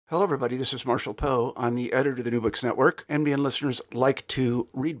Hello, everybody. This is Marshall Poe. I'm the editor of the New Books Network. NBN listeners like to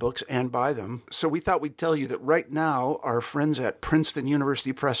read books and buy them. So we thought we'd tell you that right now, our friends at Princeton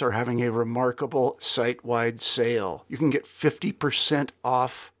University Press are having a remarkable site-wide sale. You can get 50%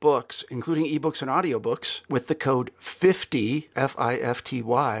 off books, including ebooks and audiobooks, with the code 50,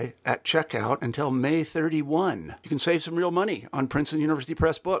 F-I-F-T-Y, at checkout until May 31. You can save some real money on Princeton University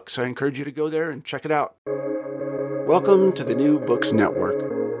Press books. I encourage you to go there and check it out. Welcome to the New Books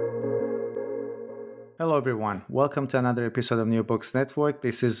Network. Hello everyone, welcome to another episode of New Books Network.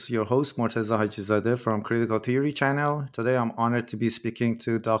 This is your host Morteza Hajizadeh from Critical Theory channel. Today I'm honored to be speaking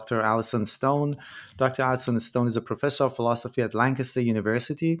to Dr. Alison Stone. Dr. Alison Stone is a professor of philosophy at Lancaster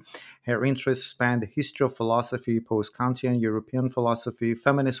University. Her interests span the history of philosophy, post-Kantian European philosophy,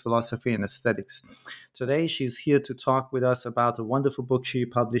 feminist philosophy, and aesthetics. Today she's here to talk with us about a wonderful book she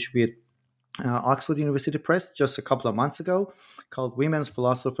published with Oxford University Press just a couple of months ago called Women's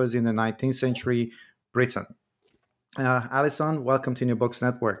Philosophers in the 19th Century Britain. Alison, welcome to New Books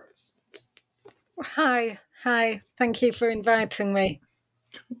Network. Hi. Thank you for inviting me.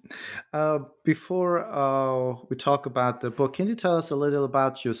 Before we talk about the book, can you tell us a little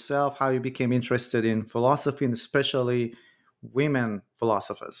about yourself, how you became interested in philosophy and especially women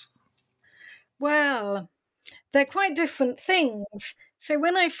philosophers? Well, they're quite different things. So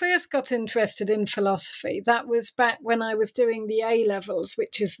when I first got interested in philosophy, that was back when I was doing the A-levels,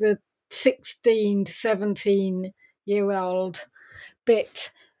 which is the 16 to 17-year-old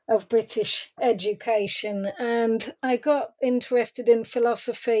bit of British education. And I got interested in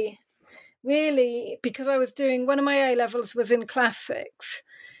philosophy really because I was doing, one of my A-levels was in classics.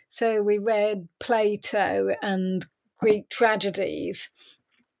 So we read Plato and Greek tragedies.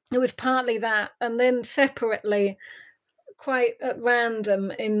 It was partly that. And then separately, quite at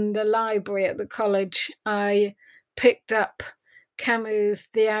random in the library at the college, I picked up Camus'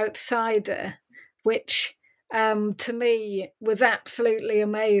 The Outsider, which to me was absolutely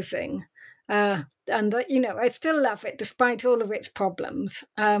amazing. And, I still love it despite all of its problems.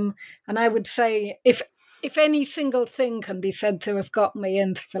 And I would say if any single thing can be said to have got me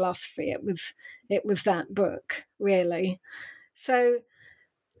into philosophy, it was that book, really. So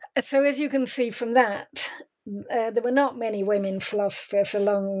as you can see from that, there were not many women philosophers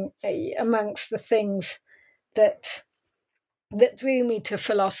amongst the things that drew me to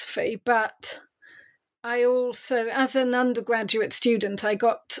philosophy. But I also, as an undergraduate student, I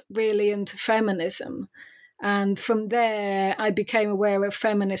got really into feminism. And from there, I became aware of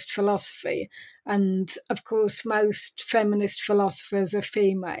feminist philosophy. And of course, most feminist philosophers are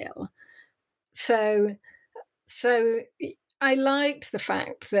female. So I liked the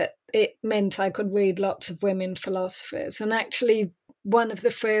fact that it meant I could read lots of women philosophers. And actually, one of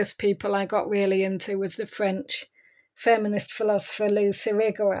the first people I got really into was the French feminist philosopher Luce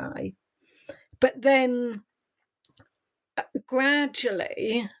Irigaray. But then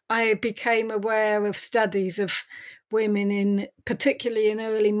gradually, I became aware of studies of women particularly in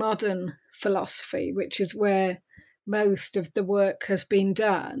early modern philosophy, which is where most of the work has been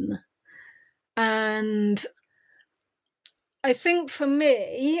done. And I think for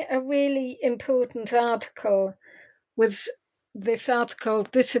me, a really important article was this article,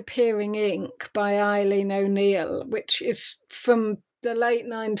 Disappearing Ink by Eileen O'Neill, which is from the late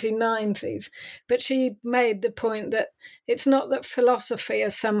 1990s. But she made the point that it's not that philosophy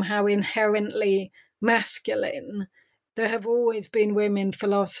is somehow inherently masculine. There have always been women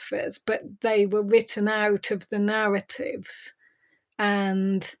philosophers, but they were written out of the narratives.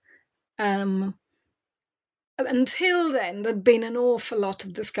 And until then, there'd been an awful lot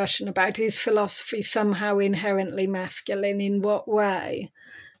of discussion about, is philosophy somehow inherently masculine, in what way?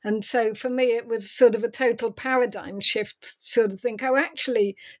 And so for me, it was sort of a total paradigm shift to sort of think, oh,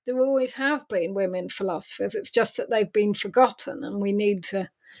 actually, there always have been women philosophers. It's just that they've been forgotten and we need to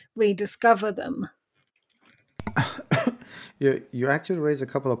rediscover them. You actually raised a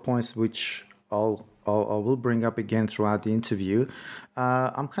couple of points which I will bring up again throughout the interview.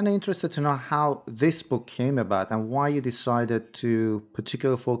 I'm kind of interested to know how this book came about and why you decided to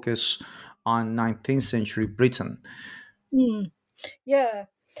particularly focus on 19th century Britain. Yeah.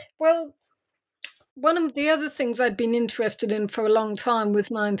 Well, one of the other things I'd been interested in for a long time was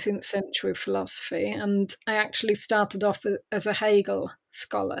 19th century philosophy, and I actually started off as a Hegel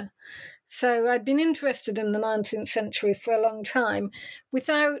scholar. So I'd been interested in the 19th century for a long time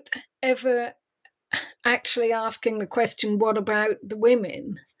without ever actually asking the question, what about the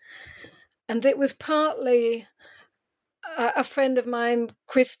women? And it was partly a friend of mine,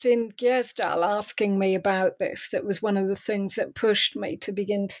 Kristin Gjersdal, asking me about this. That was one of the things that pushed me to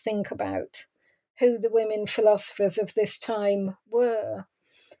begin to think about who the women philosophers of this time were.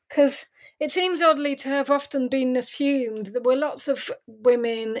 because it seems oddly to have often been assumed there were lots of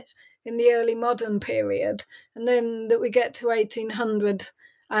women in the early modern period, and then that we get to 1800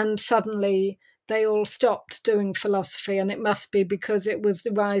 and suddenly they all stopped doing philosophy, and it must be because it was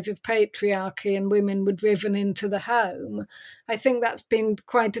the rise of patriarchy and women were driven into the home. I think that's been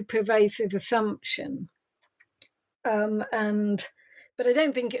quite a pervasive assumption. But I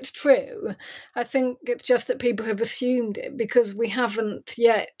don't think it's true. I think it's just that people have assumed it because we haven't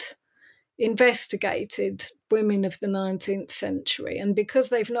yet investigated women of the 19th century. And because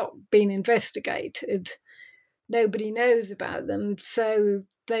they've not been investigated, nobody knows about them. So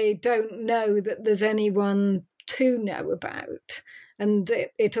they don't know that there's anyone to know about. And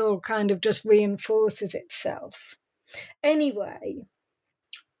it all kind of just reinforces itself. Anyway,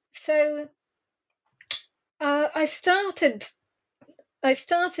 so I started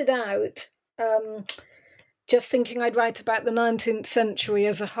out just thinking I'd write about the 19th century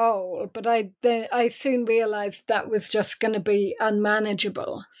as a whole, but I soon realised that was just going to be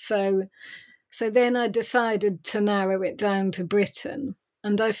unmanageable. So then I decided to narrow it down to Britain,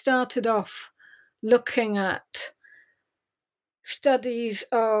 and I started off looking at studies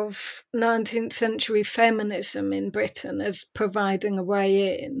of 19th century feminism in Britain as providing a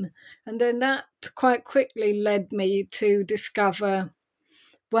way in. And then that quite quickly led me to discover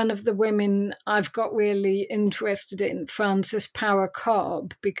one of the women I've got really interested in, Frances Power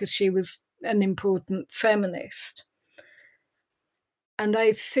Cobbe, because she was an important feminist. And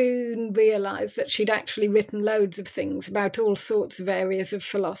I soon realised that she'd actually written loads of things about all sorts of areas of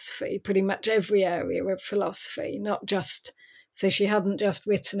philosophy, pretty much every area of philosophy, not just... So she hadn't just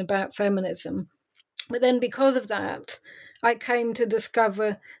written about feminism. But then because of that, I came to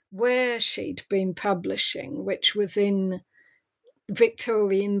discover where she'd been publishing, which was in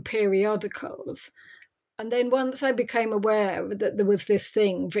Victorian periodicals. And then once I became aware that there was this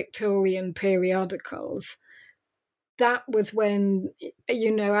thing, Victorian periodicals, that was when,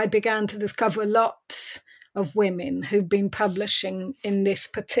 I began to discover lots of women who'd been publishing in this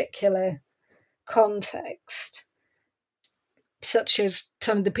particular context, such as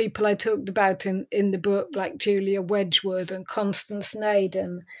some of the people I talked about in the book, like Julia Wedgwood and Constance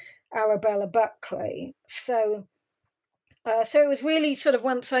Naden, Arabella Buckley. So it was really sort of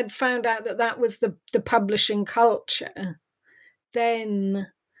once I'd found out that was the publishing culture, then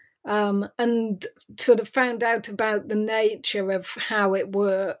and sort of found out about the nature of how it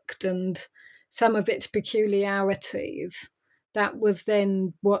worked and some of its peculiarities. That was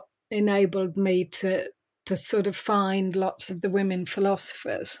then what enabled me to sort of find lots of the women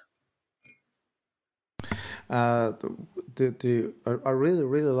philosophers. I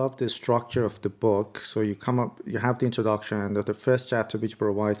really love the structure of the book. So you have the introduction and the first chapter, which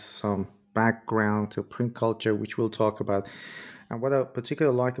provides some background to print culture, which we'll talk about. And what I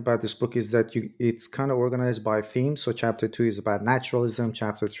particularly like about this book is that it's kind of organized by theme. So chapter 2 is about naturalism,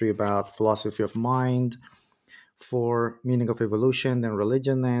 chapter 3 about philosophy of mind, 4 meaning of evolution, then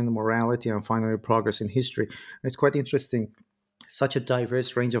religion, then morality, and finally progress in history. And it's quite interesting. Such a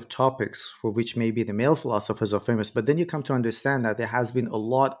diverse range of topics for which maybe the male philosophers are famous. But then you come to understand that there has been a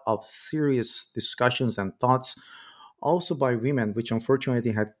lot of serious discussions and thoughts also by women, which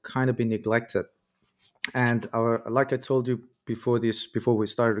unfortunately had kind of been neglected. And like I told you before we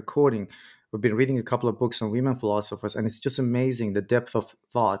started recording, we've been reading a couple of books on women philosophers, and it's just amazing the depth of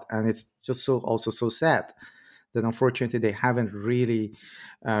thought. And it's just also so sad that unfortunately they haven't really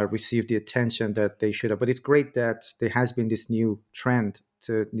received the attention that they should have. But it's great that there has been this new trend,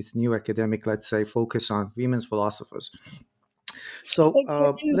 to this new academic, let's say, focus on women's philosophers. So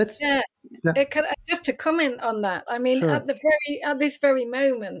let's... Yeah. Just to comment on that, I mean, sure. At this very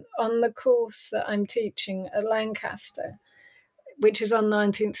moment on the course that I'm teaching at Lancaster, which is on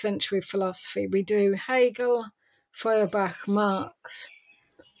 19th century philosophy, we do Hegel, Feuerbach, Marx,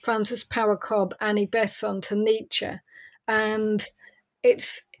 Frances Power Cobbe, Annie Besant, and Nietzsche. And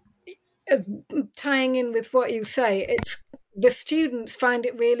it's tying in with what you say, the students find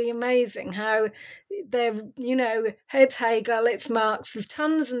it really amazing how they're, it's Hegel, it's Marx, there's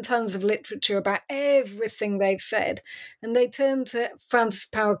tons and tons of literature about everything they've said. And they turn to Frances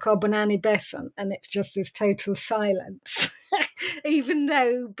Power Cobbe and Annie Besant, and it's just this total silence. Even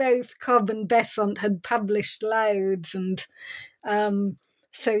though both Cobbe and Besant had published loads. And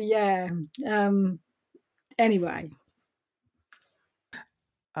anyway.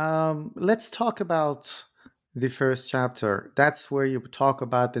 Let's talk about the first chapter. That's where you talk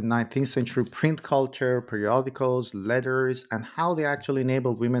about the 19th century print culture, periodicals, letters, and how they actually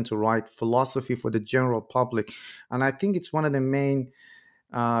enabled women to write philosophy for the general public. And I think it's one of the main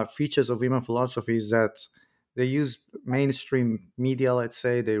features of women philosophy is that they use mainstream media, let's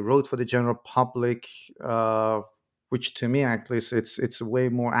say. They wrote for the general public, which to me, at least, it's a way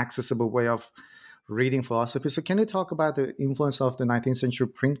more accessible way of reading philosophy. So can you talk about the influence of the 19th century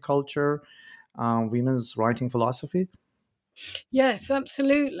print culture, women's writing philosophy? Yes,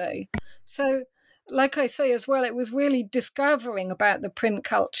 absolutely. So, like I say as well, it was really discovering about the print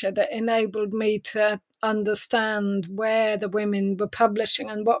culture that enabled me to understand where the women were publishing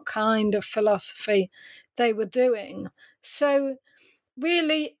and what kind of philosophy they were doing. So,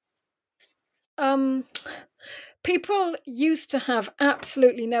 really, um, people used to have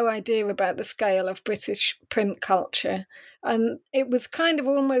absolutely no idea about the scale of British print culture, and it was kind of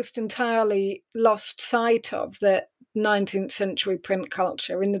almost entirely lost sight of the 19th century print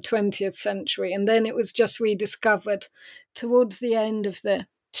culture in the 20th century, and then it was just rediscovered towards the end of the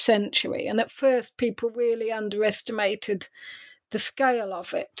century. And at first, people really underestimated the scale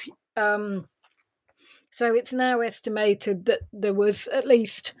of it. So it's now estimated that there was at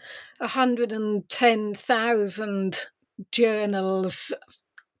least 110,000 journals,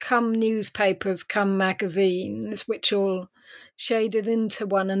 come newspapers, come magazines, which all shaded into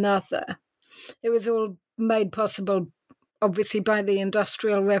one another. It was all made possible, obviously, by the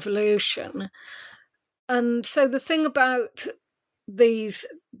Industrial Revolution. And so the thing about these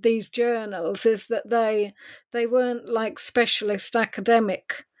journals is that they weren't like specialist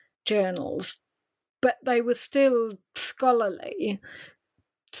academic journals, but they were still scholarly.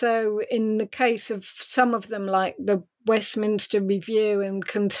 So in the case of some of them, like the Westminster Review and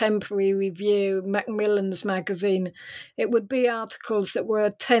Contemporary Review, Macmillan's magazine, it would be articles that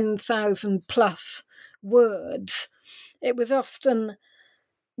were 10,000 plus words. It was often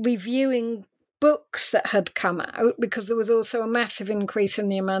reviewing books that had come out, because there was also a massive increase in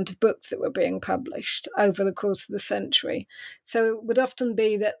the amount of books that were being published over the course of the century. So it would often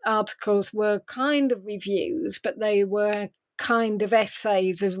be that articles were kind of reviews, but they were kind of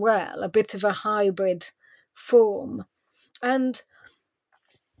essays as well, a bit of a hybrid form. And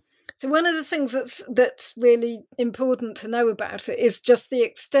so one of the things that's really important to know about it is just the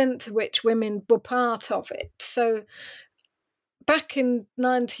extent to which women were part of it. So back in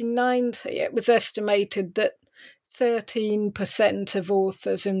 1990, it was estimated that 13% of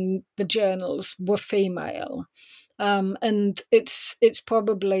authors in the journals were female. And it's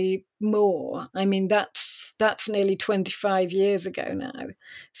probably more. I mean, that's nearly 25 years ago now.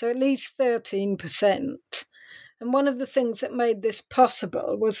 So at least 13%. And one of the things that made this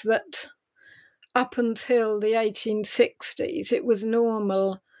possible was that up until the 1860s, it was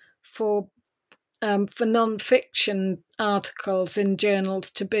normal for non-fiction articles in journals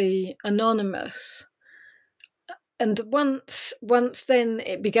to be anonymous. And once then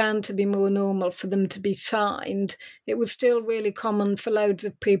it began to be more normal for them to be signed, it was still really common for loads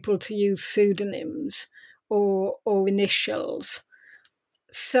of people to use pseudonyms or initials.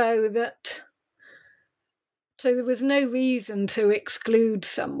 So there was no reason to exclude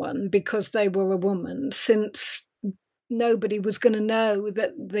someone because they were a woman, since nobody was going to know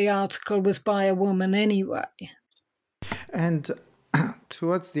that the article was by a woman anyway. And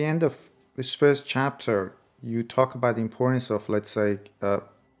towards the end of this first chapter, you talk about the importance of, let's say,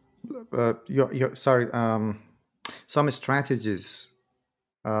 some strategies.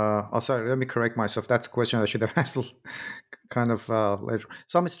 Sorry, let me correct myself. That's a question I should have asked kind of later.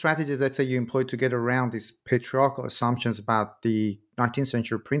 Some strategies, let's say, you employ to get around these patriarchal assumptions about the 19th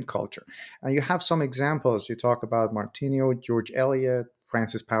century print culture. And you have some examples. You talk about Martineau, George Eliot,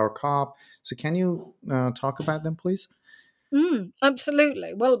 Francis Power Cobb. So can you talk about them, please?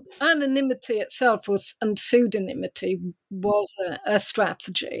 Absolutely. Well, anonymity itself and pseudonymity was a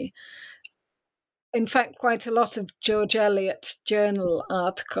strategy. In fact, quite a lot of George Eliot's journal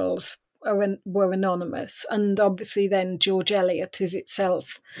articles were anonymous, and obviously then George Eliot is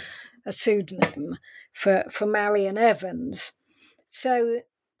itself a pseudonym for Marian Evans. So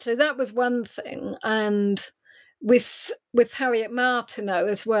that was one thing. And with Harriet Martineau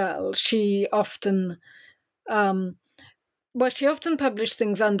as well, she often published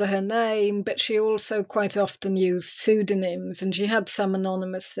things under her name, but she also quite often used pseudonyms, and she had some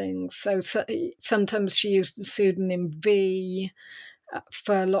anonymous things. So sometimes she used the pseudonym V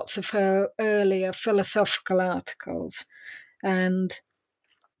for lots of her earlier philosophical articles. And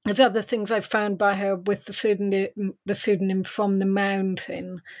there's other things I've found by her with the pseudonym From the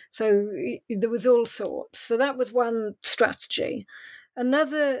Mountain. So there was all sorts. So that was one strategy.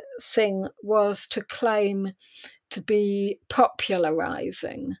 Another thing was to claim to be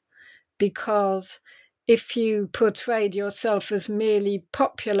popularizing, because if you portrayed yourself as merely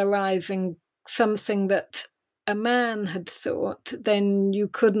popularizing something that a man had thought, then you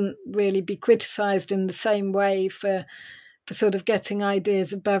couldn't really be criticised in the same way for sort of getting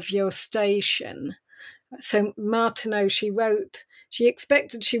ideas above your station. So Martineau, she wrote, she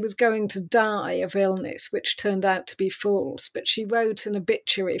expected she was going to die of illness, which turned out to be false, but she wrote an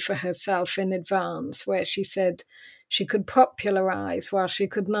obituary for herself in advance where she said she could popularise while she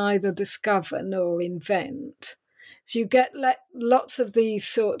could neither discover nor invent. So you get lots of these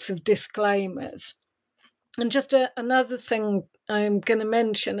sorts of disclaimers. And just another thing I'm going to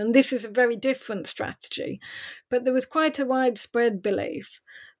mention, and this is a very different strategy, but there was quite a widespread belief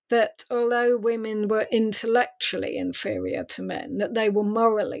that although women were intellectually inferior to men, that they were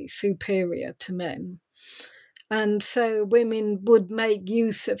morally superior to men. And so women would make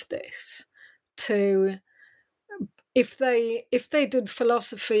use of this to, if they did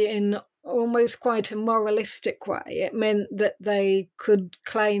philosophy in almost quite a moralistic way, it meant that they could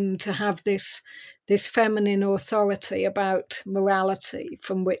claim to have this feminine authority about morality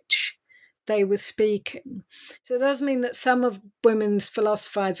from which they were speaking. So it does mean that some of women's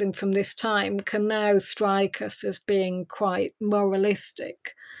philosophizing from this time can now strike us as being quite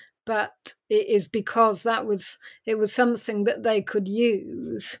moralistic, but it is because it was something that they could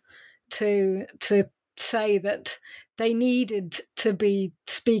use to say that they needed to be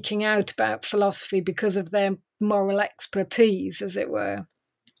speaking out about philosophy because of their moral expertise, as it were.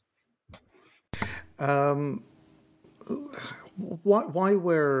 Why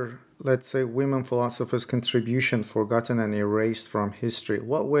were, let's say, women philosophers' contribution forgotten and erased from history?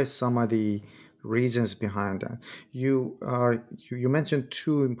 What were some of the reasons behind that? You mentioned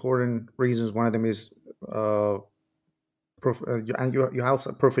two important reasons. One of them is and you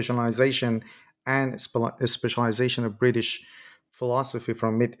also professionalization and specialization of British philosophy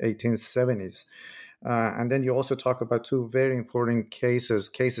from mid-1870s. And then you also talk about two very important case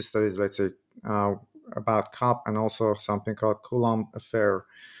studies, let's say, about Cobb and also something called Coulomb Affair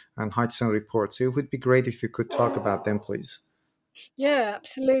and Hodgson Report. So it would be great if you could talk about them, please. Yeah,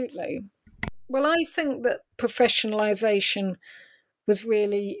 absolutely. Well, I think that professionalization was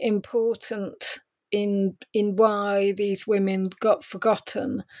really important in why these women got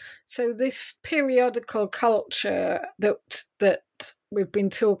forgotten. So this periodical culture that we've been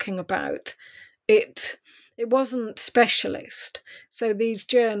talking about, it wasn't specialist. So these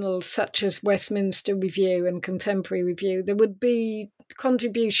journals such as Westminster Review and Contemporary Review, there would be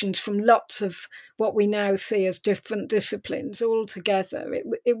contributions from lots of what we now see as different disciplines all together.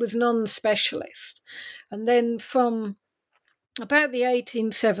 It was non-specialist. And then from about the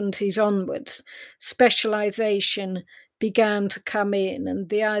 1870s onwards, specialisation began to come in, and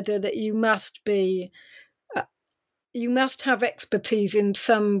the idea that you must have expertise in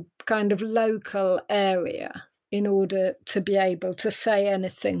some kind of local area in order to be able to say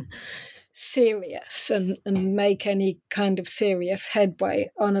anything serious and make any kind of serious headway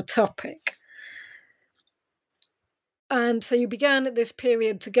on a topic. And so you began at this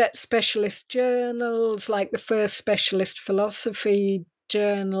period to get specialist journals, like the first specialist philosophy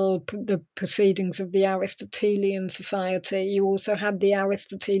journal, the Proceedings of the Aristotelian Society. You also had the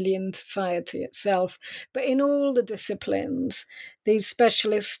Aristotelian Society itself. But in all the disciplines, these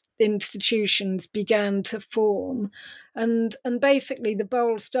specialist institutions began to form. And basically the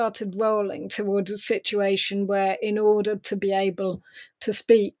ball started rolling towards a situation where, in order to be able to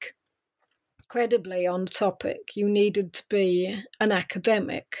speak credibly on the topic, you needed to be an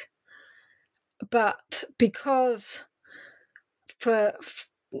academic. But because for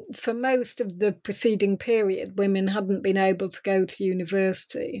most of the preceding period, women hadn't been able to go to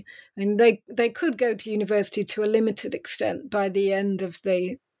university, and they could go to university to a limited extent by the end of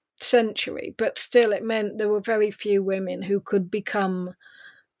the century, but still it meant there were very few women who could become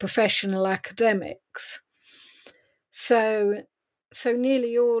professional academics. So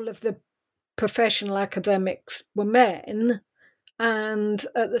nearly all of the professional academics were men, and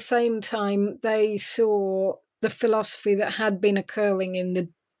at the same time they saw the philosophy that had been occurring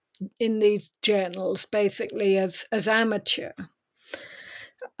in these journals basically as amateur.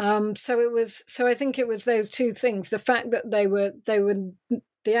 So I think it was those two things: the fact that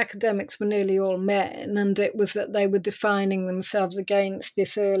the academics were nearly all men, and it was that they were defining themselves against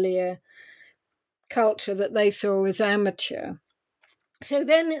this earlier culture that they saw as amateur. So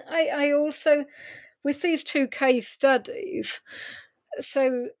then I also, with these two case studies,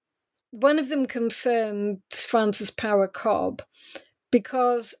 so one of them concerned Frances Power Cobbe,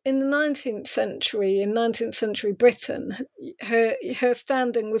 because in the 19th century, in 19th century Britain, her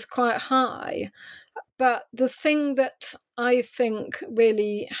standing was quite high. But the thing that I think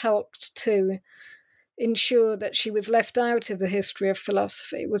really helped to ensure that she was left out of the history of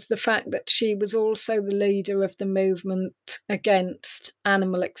philosophy was the fact that she was also the leader of the movement against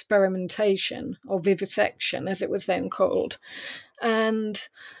animal experimentation, or vivisection as it was then called. And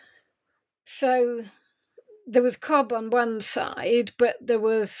so there was Cobb on one side, but there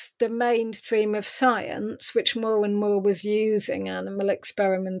was the mainstream of science, which more and more was using animal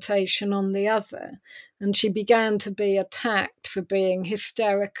experimentation, on the other. And she began to be attacked for being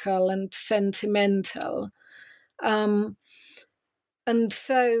hysterical and sentimental. And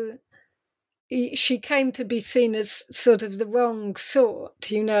so she came to be seen as sort of the wrong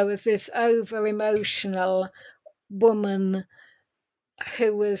sort, as this over-emotional woman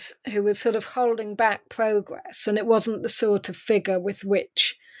who was sort of holding back progress, and it wasn't the sort of figure with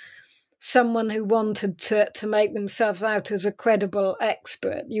which someone who wanted to make themselves out as a credible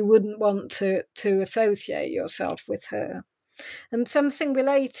expert, you wouldn't want to associate yourself with her. And something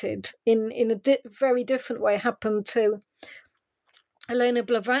related in a very different way happened to Helena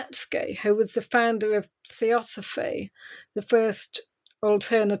Blavatsky, who was the founder of Theosophy, the first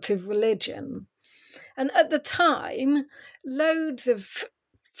alternative religion. And at the time, loads of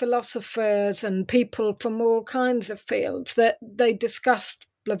philosophers and people from all kinds of fields, that they discussed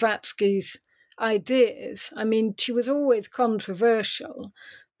Blavatsky's ideas. I mean, she was always controversial,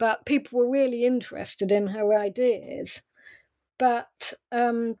 but people were really interested in her ideas. But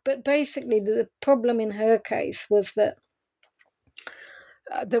basically, the problem in her case was that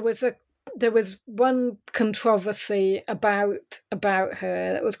there was one controversy about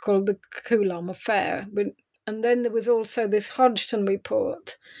her that was called the Coulomb affair. And then there was also this Hodgson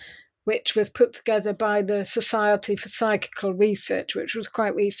report, which was put together by the Society for Psychical Research, which was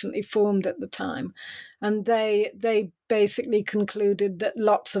quite recently formed at the time. And they basically concluded that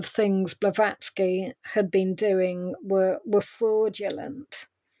lots of things Blavatsky had been doing were fraudulent.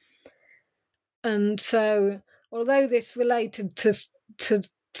 And so, although this related to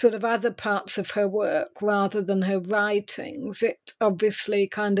sort of other parts of her work rather than her writings, it obviously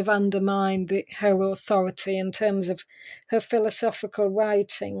kind of undermined her authority in terms of her philosophical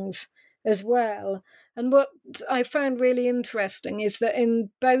writings as well. And what I found really interesting is that in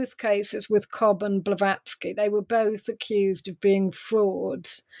both cases with Cobb and Blavatsky, they were both accused of being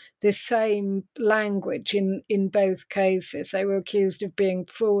frauds. This same language in both cases. They were accused of being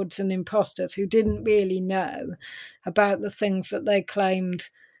frauds and imposters who didn't really know about the things that they claimed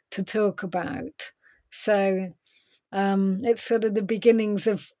to talk about. So it's sort of the beginnings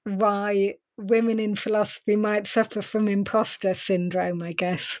of why women in philosophy might suffer from imposter syndrome, I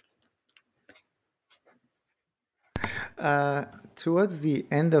guess. Towards the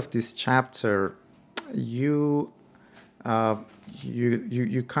end of this chapter, you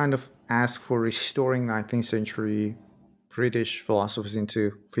kind of ask for restoring 19th century British philosophers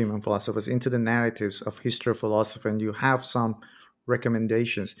female philosophers into the narratives of history of philosophy, and you have some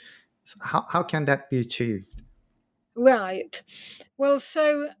recommendations. How can that be achieved? Right. Well,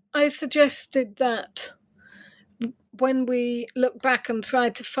 so I suggested that when we look back and try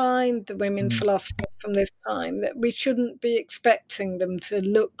to find the women philosophers from this time, that we shouldn't be expecting them to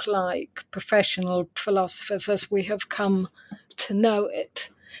look like professional philosophers as we have come to know it.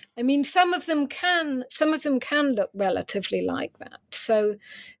 I mean, some of them can look relatively like that. So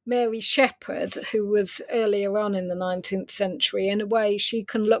Mary Shepherd, who was earlier on in the 19th century, in a way she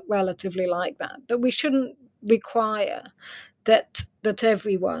can look relatively like that. But we shouldn't require that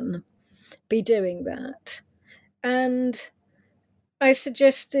everyone be doing that. And I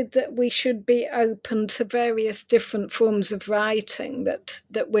suggested that we should be open to various different forms of writing that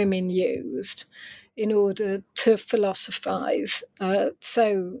women used in order to philosophize.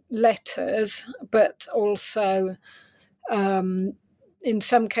 So letters, but also in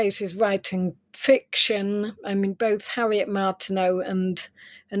some cases writing fiction. I mean, both Harriet Martineau and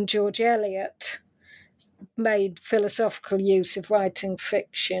George Eliot made philosophical use of writing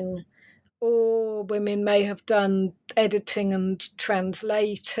fiction. Or women may have done editing and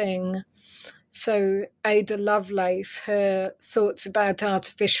translating. So Ada Lovelace, her thoughts about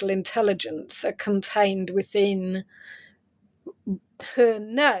artificial intelligence are contained within her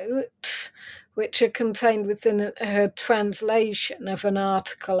notes, which are contained within her translation of an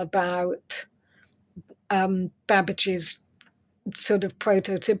article about Babbage's sort of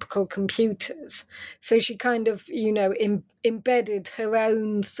prototypical computers. So she kind of, embedded her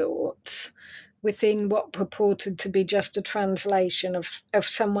own thoughts within what purported to be just a translation of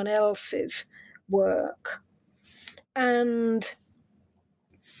someone else's work. And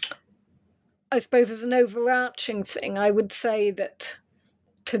I suppose as an overarching thing, I would say that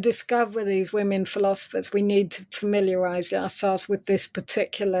to discover these women philosophers, we need to familiarize ourselves with this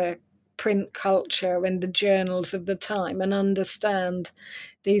particular print culture and the journals of the time and understand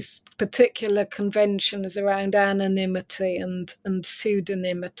these particular conventions around anonymity and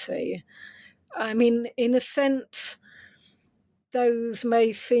pseudonymity. I mean, in a sense, those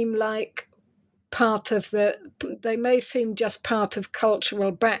may seem like they may seem just part of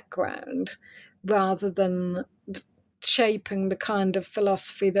cultural background rather than shaping the kind of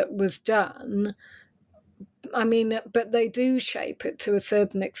philosophy that was done. I mean, but they do shape it to a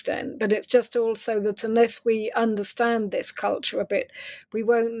certain extent. But it's just also that unless we understand this culture a bit, we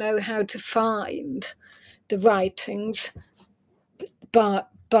won't know how to find the writings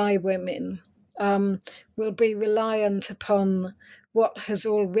by women. We'll be reliant upon what has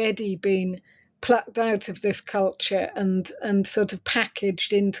already been plucked out of this culture and sort of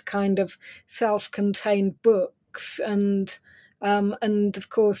packaged into kind of self-contained books, and of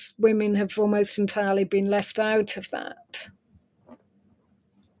course women have almost entirely been left out of that.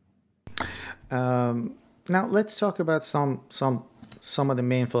 Now let's talk about some of the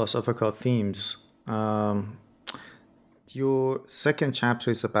main philosophical themes. Your second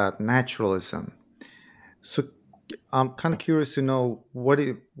chapter is about naturalism. So I'm kind of curious to know what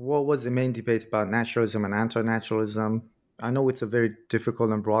was the main debate about naturalism and anti-naturalism. I know it's a very difficult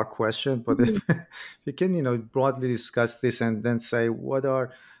and broad question, but if you can, broadly discuss this and then say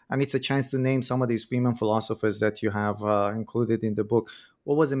and it's a chance to name some of these female philosophers that you have included in the book.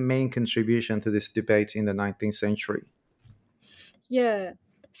 What was the main contribution to this debate in the 19th century? Yeah,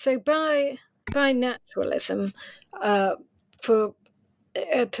 so by naturalism, to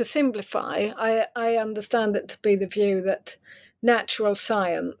simplify, I understand it to be the view that natural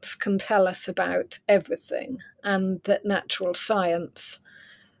science can tell us about everything, and that natural science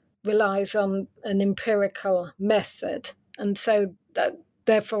relies on an empirical method. And so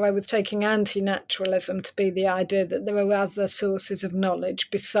therefore I was taking anti-naturalism to be the idea that there are other sources of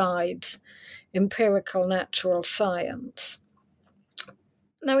knowledge besides empirical natural science.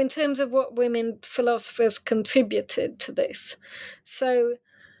 Now, in terms of what women philosophers contributed to this, so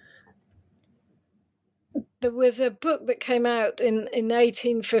there was a book that came out in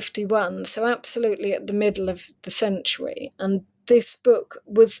 1851, so absolutely at the middle of the century, and this book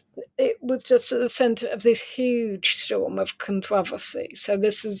was just at the centre of this huge storm of controversy. So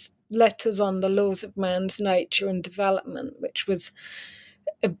this is Letters on the Laws of Man's Nature and Development, which was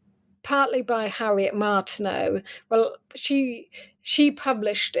partly by Harriet Martineau. Well, she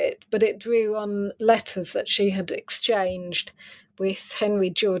published it, but it drew on letters that she had exchanged with Henry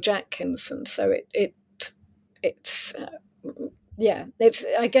George Atkinson. So it's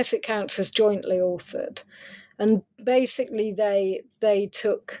I guess it counts as jointly authored. And basically, they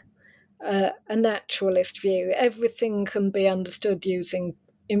took a naturalist view. Everything can be understood using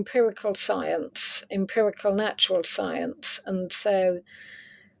empirical science, empirical natural science, and so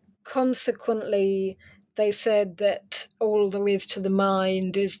consequently, they said that all there is to the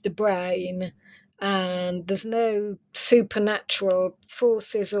mind is the brain, and there's no supernatural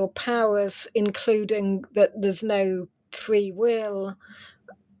forces or powers, including that there's no free will.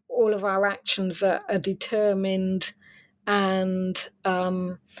 All of our actions are determined, and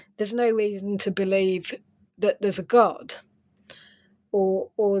there's no reason to believe that there's a God,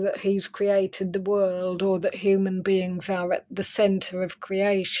 or that he's created the world, or that human beings are at the centre of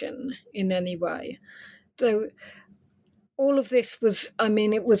creation in any way. So all of this was,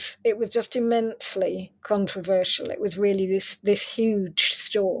 it was just immensely controversial. It was really this huge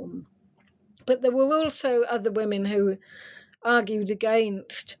storm. But there were also other women who argued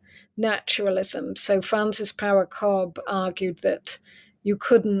against naturalism. So Frances Power Cobb argued that you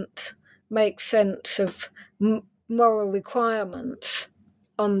couldn't make sense of moral requirements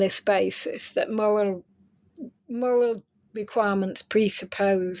on this basis, that moral requirements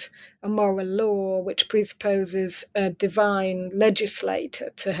presuppose a moral law, which presupposes a divine legislator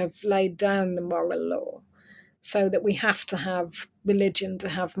to have laid down the moral law, so that we have to have religion to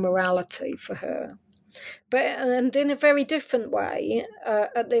have morality for her. And in a very different way,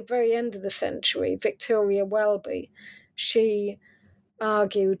 at the very end of the century, Victoria Welby, she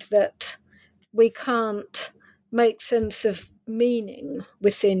argued that we can't make sense of meaning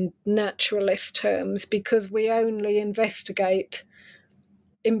within naturalist terms because we only investigate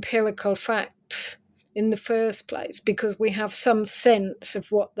empirical facts in the first place, because we have some sense of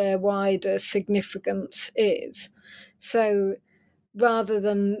what their wider significance is. So rather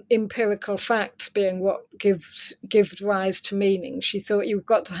than empirical facts being what gives rise to meaning, she thought you've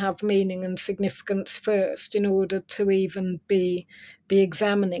got to have meaning and significance first in order to even be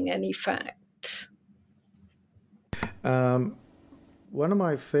examining any facts. One of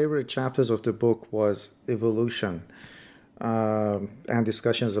my favorite chapters of the book was evolution. and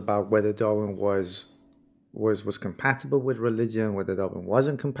discussions about whether Darwin was compatible with religion, whether Darwin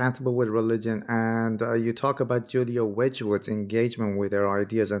wasn't compatible with religion, and you talk about Julia Wedgwood's engagement with her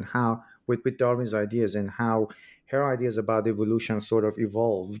ideas and how with Darwin's ideas and how her ideas about evolution sort of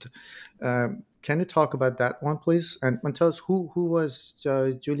evolved. Can you talk about that one, please, and tell us who was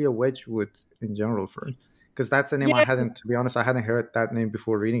Julia Wedgwood in general, for because that's a name I Yeah, hadn't, to be honest, I hadn't heard that name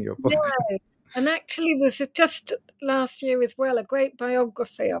before reading your book. no. And actually, there's just last year as well, a great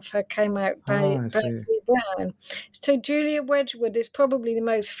biography of her came out by I see. Bertie Brown. So Julia Wedgwood is probably the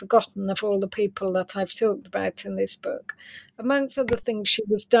most forgotten of all the people that I've talked about in this book. Amongst other things, she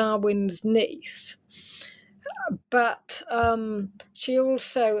was Darwin's niece. But she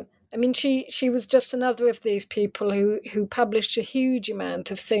also, I mean, she was just another of these people who published a huge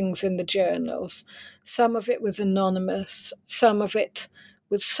amount of things in the journals. Some of it was anonymous, some of it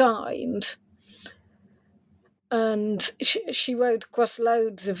was signed. And she wrote across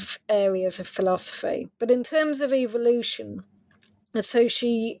loads of areas of philosophy. But in terms of evolution, so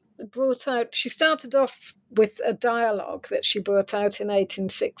she started off with a dialogue that she brought out in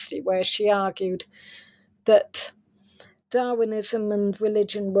 1860, where she argued that Darwinism and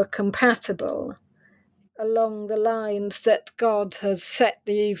religion were compatible along the lines that God has set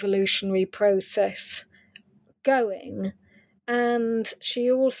the evolutionary process going. And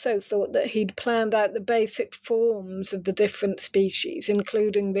she also thought that he'd planned out the basic forms of the different species,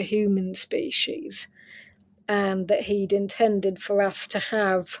 including the human species, and that he'd intended for us to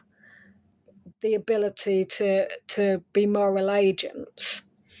have the ability to be moral agents.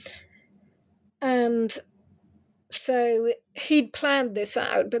 And so he'd planned this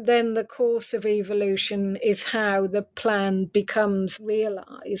out, but then the course of evolution is how the plan becomes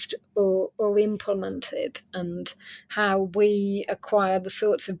realized or implemented, and how we acquire the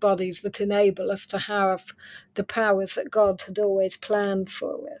sorts of bodies that enable us to have the powers that God had always planned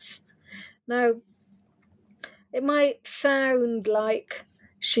for us. Now, it might sound like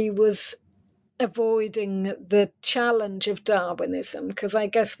she was avoiding the challenge of Darwinism, because I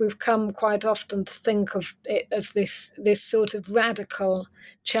guess we've come quite often to think of it as this sort of radical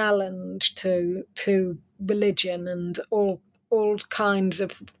challenge to religion and all kinds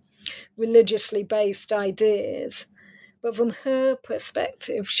of religiously based ideas. But from her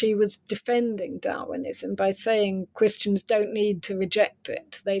perspective, she was defending Darwinism by saying Christians don't need to reject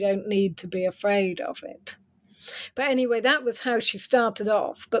it. They don't need to be afraid of it. But anyway, that was how she started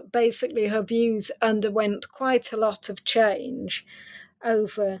off. But basically, her views underwent quite a lot of change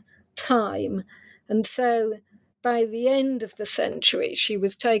over time. And so by the end of the century, she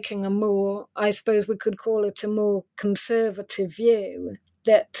was taking a more, I suppose we could call it a more conservative view,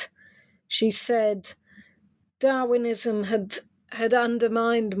 that she said Darwinism had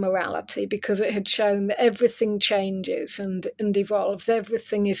undermined morality because it had shown that everything changes and evolves,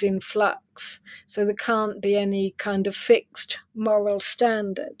 everything is in flux, so there can't be any kind of fixed moral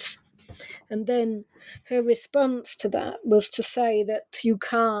standards. And then her response to that was to say that you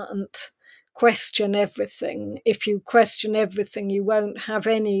can't question everything. If you question everything, you won't have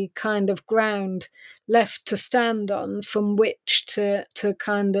any kind of ground left to stand on from which to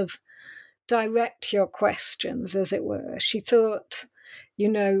kind of direct your questions, as it were. She thought,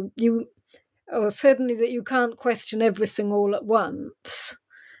 certainly that you can't question everything all at once.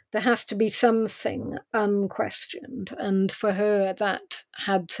 There has to be something unquestioned. And for her, that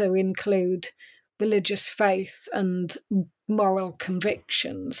had to include religious faith and moral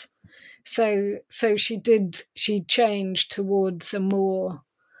convictions. So she changed towards a more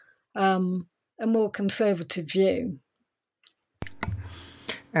conservative view.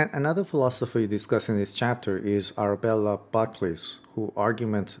 And another philosopher you discuss in this chapter is Arabella Buckley, who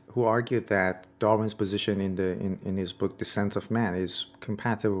argued that Darwin's position in his book Descent of Man is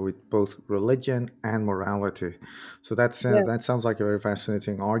compatible with both religion and morality. So that sounds like a very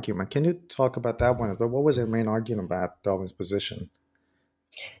fascinating argument. Can you talk about that one? What was her main argument about Darwin's position?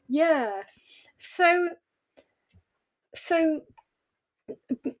 Yeah. So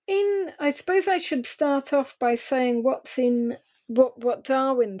I suppose I should start off by saying what's in what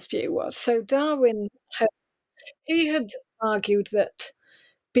Darwin's view was. So Darwin had argued that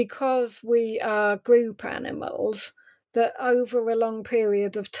because we are group animals, that over a long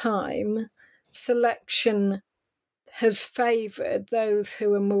period of time, selection has favoured those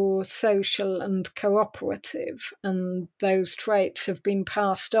who are more social and cooperative, and those traits have been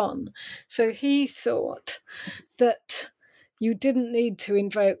passed on. So he thought that you didn't need to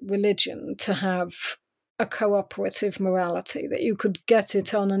invoke religion to have a cooperative morality, that you could get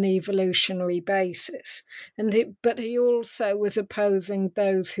it on an evolutionary basis. But he also was opposing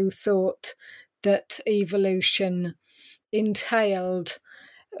those who thought that evolution entailed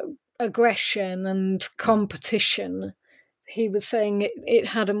aggression and competition. He was saying it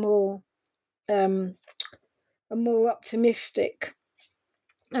had a more optimistic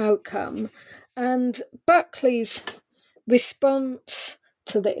outcome. And Buckley's response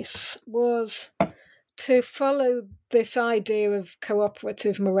to this was to follow this idea of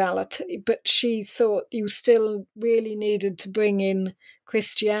cooperative morality, but she thought you still really needed to bring in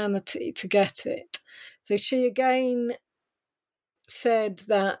Christianity to get it. So she again said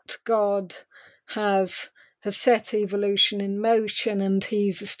that God has set evolution in motion, and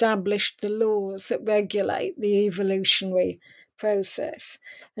he's established the laws that regulate the evolutionary process.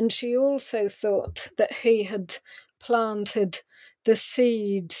 And she also thought that he had planted the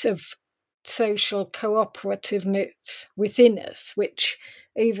seeds of social cooperativeness within us, which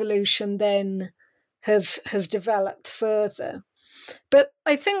evolution then has developed further. But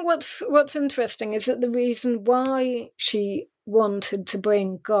I think what's interesting is that the reason why she wanted to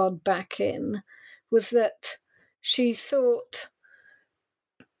bring God back in was that she thought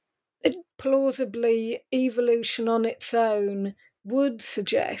plausibly evolution on its own would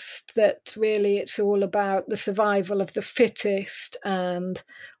suggest that really it's all about the survival of the fittest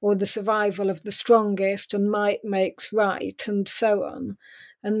or the survival of the strongest, and might makes right, and so on.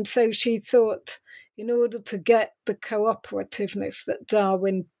 And so she thought in order to get the cooperativeness that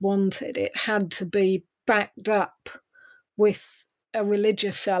Darwin wanted, it had to be backed up with a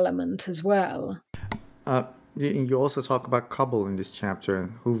religious element as well. You also talk about Cobble in this chapter,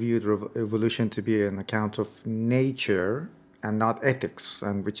 who viewed evolution to be an account of nature and not ethics,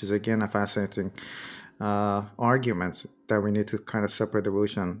 and which is again a fascinating argument that we need to kind of separate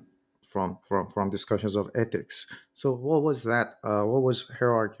evolution from discussions of ethics. So what was that? What was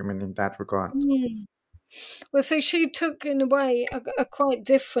her argument in that regard? Well, so she took, in a way, a quite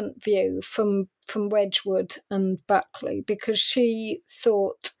different view from Wedgwood and Buckley, because she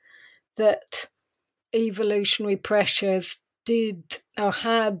thought that evolutionary pressures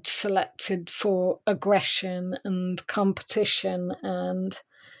had selected for aggression and competition and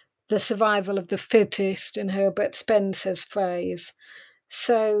the survival of the fittest, in Herbert Spencer's phrase.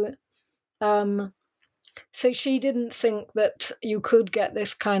 So she didn't think that you could get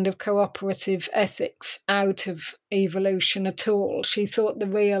this kind of cooperative ethics out of evolution at all. She thought the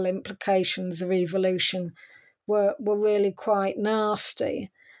real implications of evolution were really quite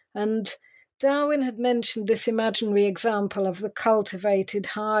nasty. And Darwin had mentioned this imaginary example of the cultivated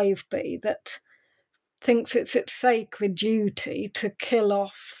hive bee that thinks it's its sacred duty to kill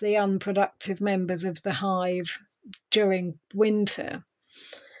off the unproductive members of the hive during winter.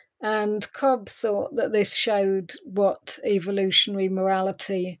 And Cobb thought that this showed what evolutionary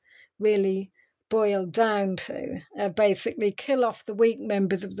morality really boiled down to. Basically, kill off the weak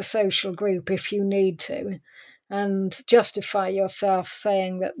members of the social group if you need to, and justify yourself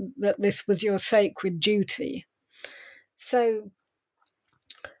saying that this was your sacred duty. So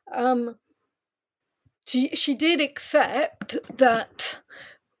she did accept that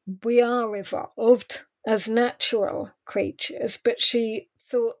we are evolved as natural creatures, but she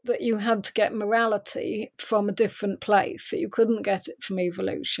thought that you had to get morality from a different place, that you couldn't get it from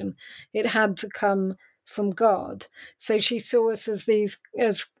evolution. It had to come from God. So she saw us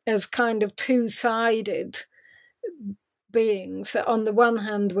as kind of two-sided beings. On the one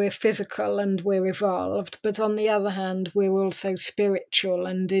hand, we're physical and we're evolved, but on the other hand, we're also spiritual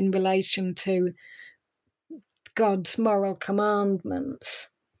and in relation to God's moral commandments.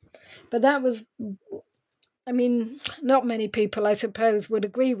 But that was, not many people, I suppose, would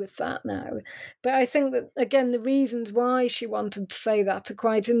agree with that now. But I think that, again, the reasons why she wanted to say that are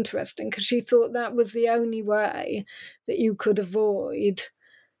quite interesting, because she thought that was the only way that you could avoid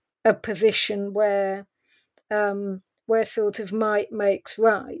a position where sort of might makes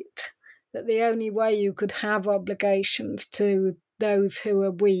right, that the only way you could have obligations to those who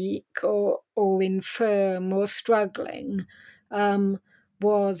are weak or infirm or struggling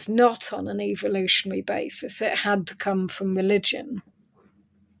was not on an evolutionary basis. It had to come from religion.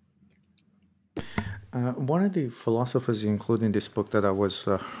 One of the philosophers you include in this book that I was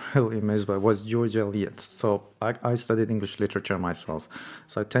really amazed by was George Eliot. So I studied English literature myself,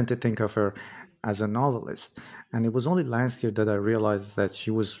 so I tend to think of her as a novelist. And it was only last year that I realized that she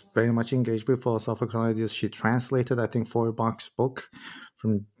was very much engaged with philosophical ideas. She translated, I think, Feuerbach's book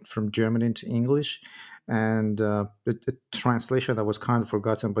from German into English. And the translation that was kind of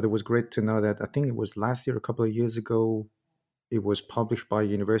forgotten, but it was great to know that I think it was last year, a couple of years ago, it was published by a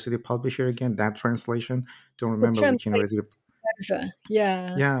university publisher again, that translation. Don't remember which university.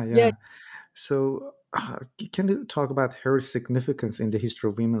 Yeah. So can you talk about her significance in the history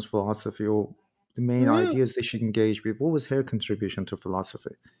of women's philosophy, or the main ideas that she engaged with? What was her contribution to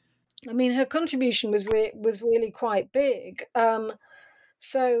philosophy? I mean, her contribution was really quite big.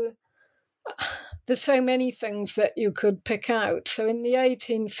 So there's so many things that you could pick out. So in the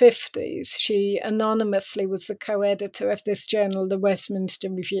 1850s, she anonymously was the co-editor of this journal, the Westminster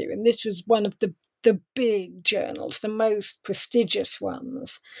Review, and this was one of the big journals, the most prestigious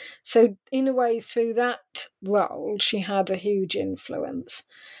ones. So in a way, through that role, she had a huge influence.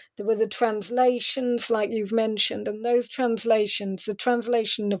 There were the translations, like you've mentioned, and those translations, the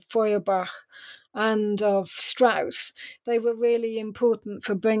translation of Feuerbach and of Strauss, they were really important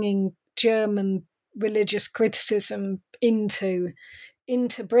for bringing German religious criticism into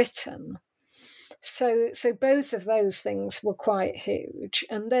Britain. So both of those things were quite huge.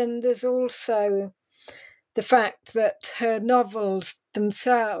 And then there's also the fact that her novels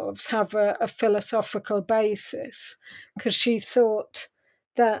themselves have a philosophical basis, because she thought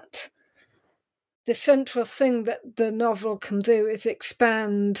that the central thing that the novel can do is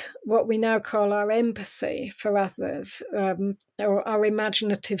expand what we now call our empathy for others, or our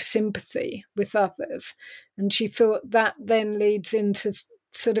imaginative sympathy with others. And she thought that then leads into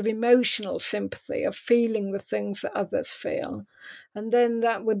sort of emotional sympathy, of feeling the things that others feel. And then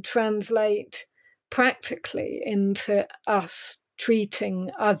that would translate practically into us treating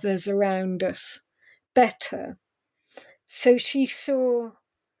others around us better. So she saw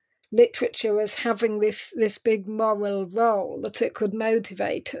literature as having this big moral role, that it could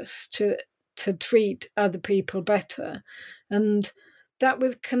motivate us to treat other people better. And that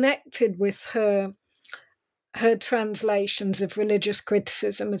was connected with her translations of religious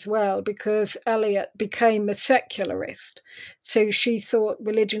criticism as well, because Eliot became a secularist. So she thought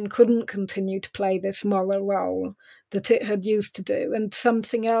religion couldn't continue to play this moral role that it had used to do, and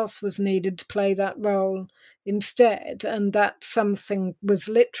something else was needed to play that role instead, and that something was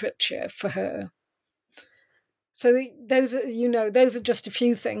literature for her. So those are just a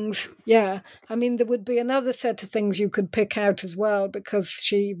few things. Yeah, I mean, there would be another set of things you could pick out as well, because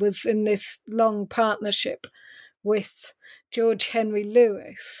she was in this long partnership with George Henry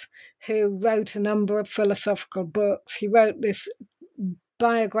Lewes, who wrote a number of philosophical books. He wrote this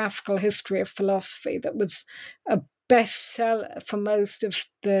biographical history of philosophy that was a bestseller for most of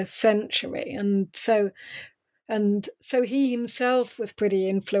the century. And so he himself was pretty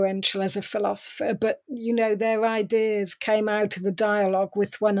influential as a philosopher, but, their ideas came out of a dialogue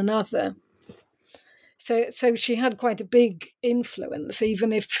with one another. So she had quite a big influence,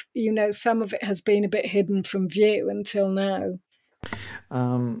 even if, some of it has been a bit hidden from view until now.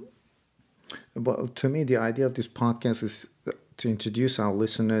 Well, to me, the idea of this podcast is to introduce our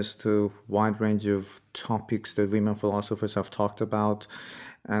listeners to a wide range of topics that women philosophers have talked about,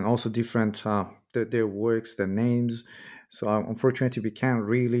 and also different their works, their names. So unfortunately, we can't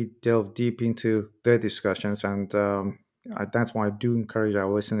really delve deep into their discussions, and that's why I do encourage our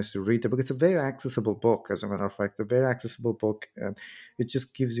listeners to read the book. It's a very accessible book, as a matter of fact, a very accessible book, and it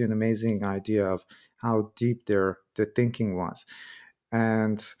just gives you an amazing idea of how deep their thinking was.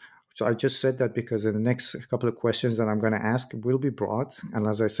 And so I just said that because in the next couple of questions that I'm going to ask will be broad. And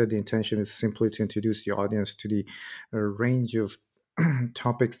as I said, the intention is simply to introduce the audience to the range of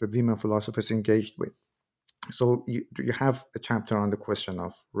topics that women philosophers engaged with. So you have a chapter on the question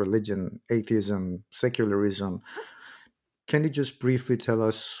of religion, atheism, secularism. Can you just briefly tell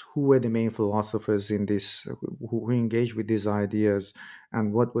us who were the main philosophers in this, who engaged with these ideas,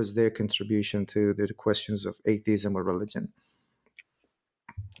 and what was their contribution to the questions of atheism or religion?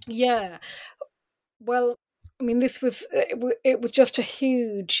 Yeah, well, I mean, it was just a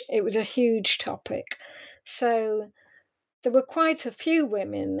huge topic. So there were quite a few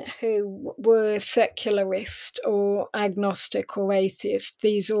women who were secularist or agnostic or atheist.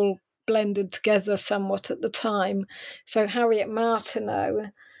 These all blended together somewhat at the time. So Harriet Martineau,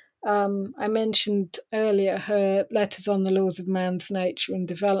 I mentioned earlier her Letters on the Laws of Man's Nature and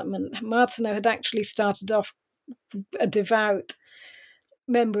Development. Martineau had actually started off a devout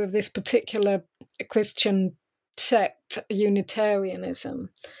member of this particular Christian sect, Unitarianism,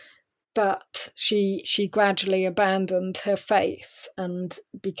 but she gradually abandoned her faith and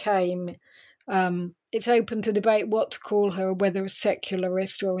became, it's open to debate what to call her, whether a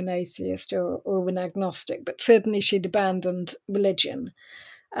secularist or an atheist or an agnostic, but certainly she'd abandoned religion.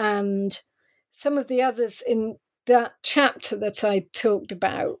 And some of the others in that chapter that I talked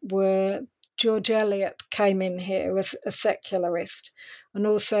about were George Eliot came in here as a secularist, and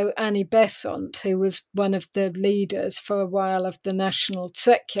also Annie Besant, who was one of the leaders for a while of the National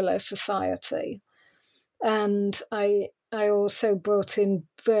Secular Society. And I also brought in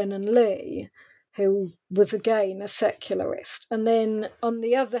Vernon Lee, who was again a secularist. And then on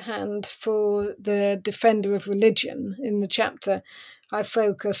the other hand, for the defender of religion in the chapter, I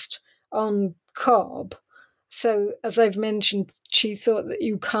focused on Cobb. So, as I've mentioned, she thought that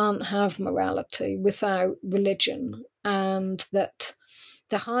you can't have morality without religion, and that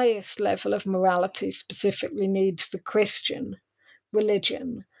the highest level of morality specifically needs the Christian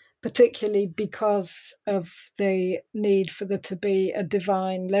religion, particularly because of the need for there to be a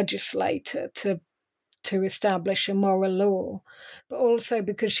divine legislator to establish a moral law, but also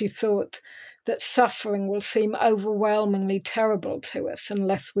because she thought that suffering will seem overwhelmingly terrible to us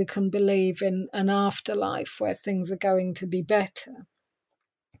unless we can believe in an afterlife where things are going to be better.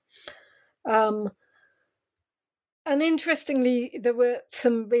 And interestingly, there were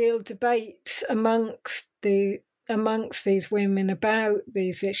some real debates amongst these women about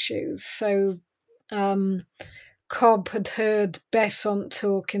these issues. So Cobb had heard Besant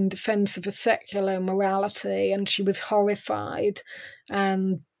talk in defence of a secular morality, and she was horrified.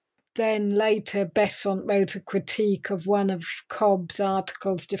 And then later, Besant wrote a critique of one of Cobb's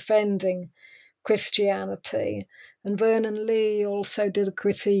articles defending Christianity. And Vernon Lee also did a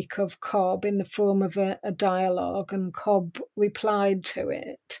critique of Cobb in the form of a dialogue, and Cobb replied to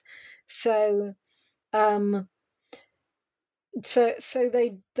it. So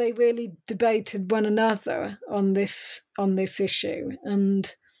they really debated one another on this issue.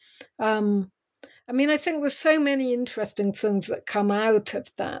 And I mean, I think there's so many interesting things that come out of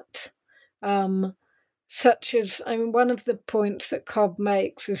that, such as, I mean, one of the points that Cobb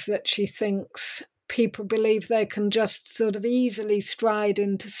makes is that she thinks people believe they can just sort of easily stride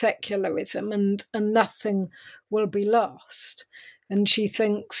into secularism and nothing will be lost. And she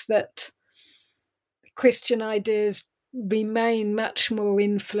thinks that Christian ideas remain much more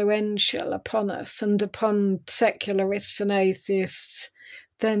influential upon us and upon secularists and atheists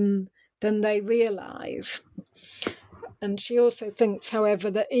than they realise. And she also thinks,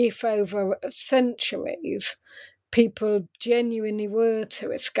 however, that if over centuries people genuinely were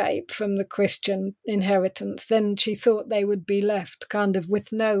to escape from the Christian inheritance, then she thought they would be left kind of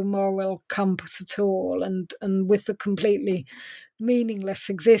with no moral compass at all and with a completely meaningless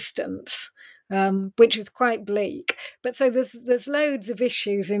existence, which is quite bleak. But so there's loads of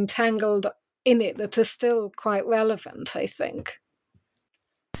issues entangled in it that are still quite relevant, I think.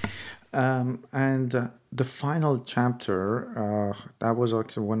 And the final chapter, that was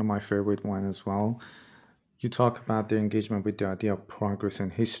actually one of my favorite ones as well. You talk about their engagement with the idea of progress in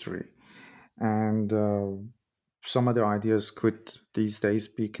history. And some of the ideas could these days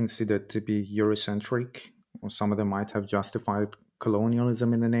be considered to be Eurocentric, or some of them might have justified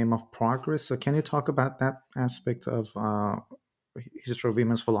colonialism in the name of progress. So can you talk about that aspect of history of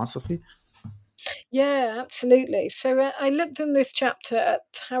women's philosophy? Yeah, absolutely. So I looked in this chapter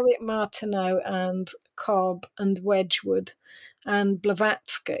at Harriet Martineau and Cobb and Wedgwood and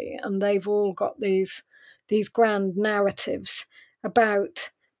Blavatsky, and they've all got these grand narratives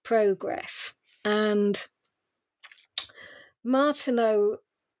about progress. And Martineau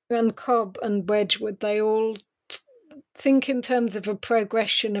and Cobb and Wedgwood, they all think in terms of a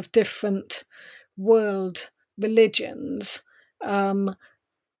progression of different world religions,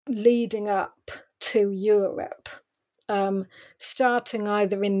 leading up to Europe, starting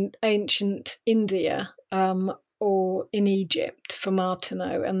either in ancient India or in Egypt for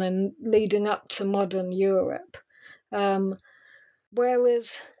Martineau, and then leading up to modern Europe.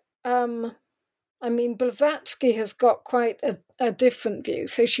 Whereas, I mean, Blavatsky has got quite a different view.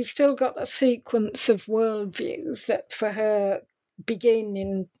 So she's still got a sequence of worldviews that for her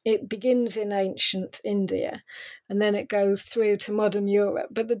begins in ancient India and then it goes through to modern Europe.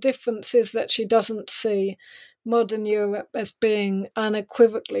 But the difference is that she doesn't see modern Europe as being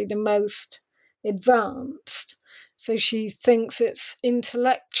unequivocally the most advanced. So she thinks it's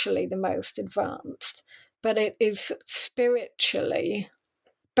intellectually the most advanced, but it is spiritually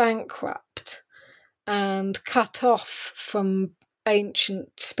bankrupt and cut off from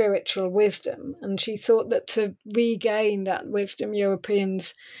ancient spiritual wisdom. And she thought that to regain that wisdom,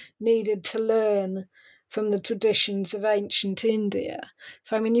 Europeans needed to learn from the traditions of ancient India.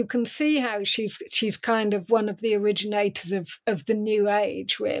 So, I mean, you can see how she's kind of one of the originators of the New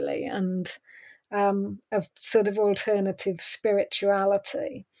Age, really, and of sort of alternative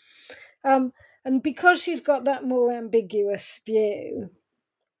spirituality. And because she's got that more ambiguous view,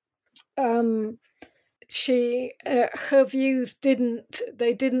 her views didn't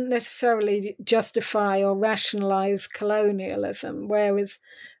necessarily justify or rationalize colonialism, whereas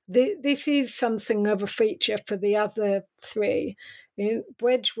this is something of a feature for the other three,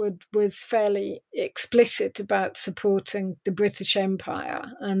 Wedgwood was fairly explicit about supporting the British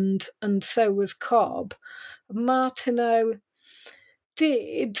Empire, and so was Cobb. Martineau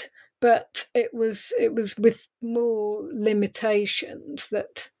did, but it was with more limitations.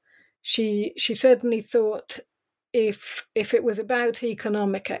 That she certainly thought if it was about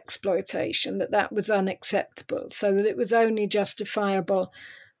economic exploitation, that was unacceptable, so that it was only justifiable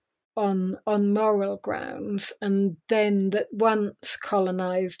on moral grounds, and then that once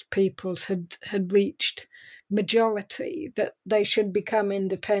colonized peoples had reached majority, that they should become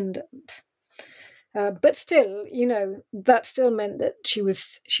independent. But still, that still meant that she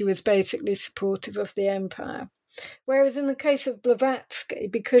was basically supportive of the empire. Whereas in the case of Blavatsky,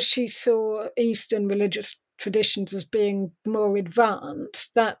 because she saw Eastern religious traditions as being more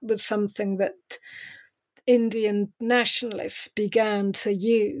advanced, that was something that Indian nationalists began to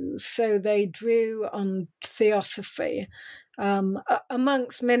use. So they drew on theosophy,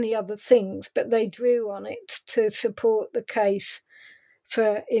 amongst many other things, but they drew on it to support the case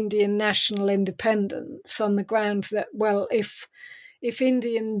for Indian national independence on the grounds that, well, if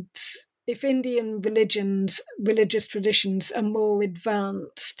Indian religious traditions are more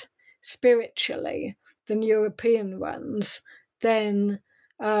advanced spiritually than European ones, then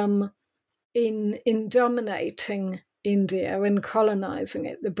in dominating India and colonizing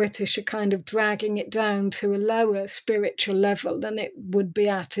it, the British are kind of dragging it down to a lower spiritual level than it would be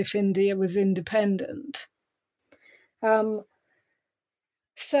at if India was independent.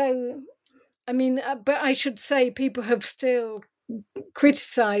 So, I mean, but I should say people have still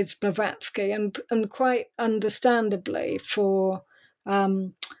criticised Blavatsky, and quite understandably, for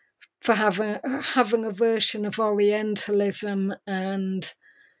having a version of Orientalism, and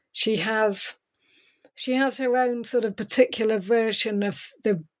she has her own sort of particular version of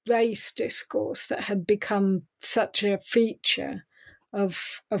the race discourse that had become such a feature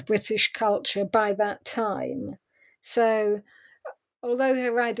of British culture by that time. So, although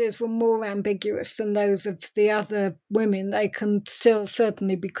her ideas were more ambiguous than those of the other women, they can still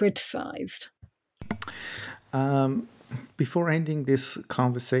certainly be criticised. Before ending this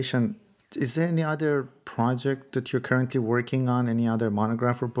conversation, is there any other project that you're currently working on? Any other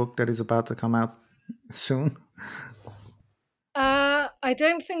monograph or book that is about to come out soon? I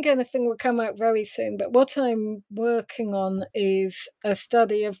don't think anything will come out very soon, but what I'm working on is a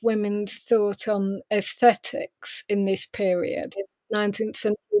study of women's thought on aesthetics in this period, in 19th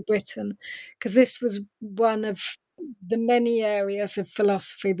century Britain, because this was one of the many areas of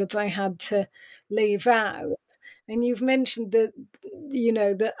philosophy that I had to leave out. And you've mentioned that,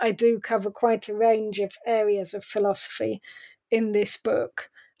 that I do cover quite a range of areas of philosophy in this book.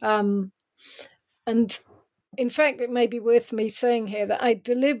 And in fact, it may be worth me saying here that I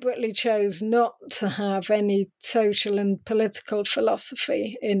deliberately chose not to have any social and political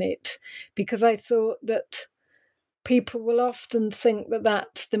philosophy in it, because I thought that people will often think that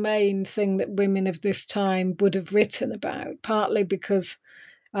that's the main thing that women of this time would have written about, partly because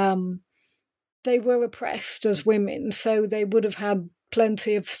they were oppressed as women, so they would have had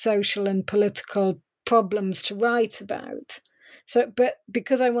plenty of social and political problems to write about. So, but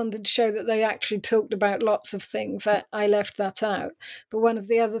because I wanted to show that they actually talked about lots of things, I left that out. But one of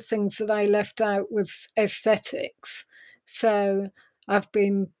the other things that I left out was aesthetics. So I've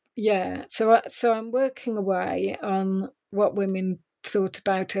been, so I'm working away on what women thought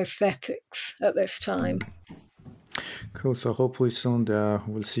about aesthetics at this time. Cool. So hopefully soon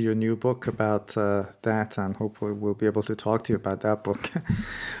we'll see your new book about that, and hopefully we'll be able to talk to you about that book.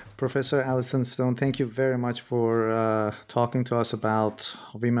 Professor Alison Stone, thank you very much for talking to us about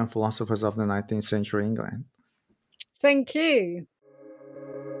women philosophers of the 19th century England. Thank you.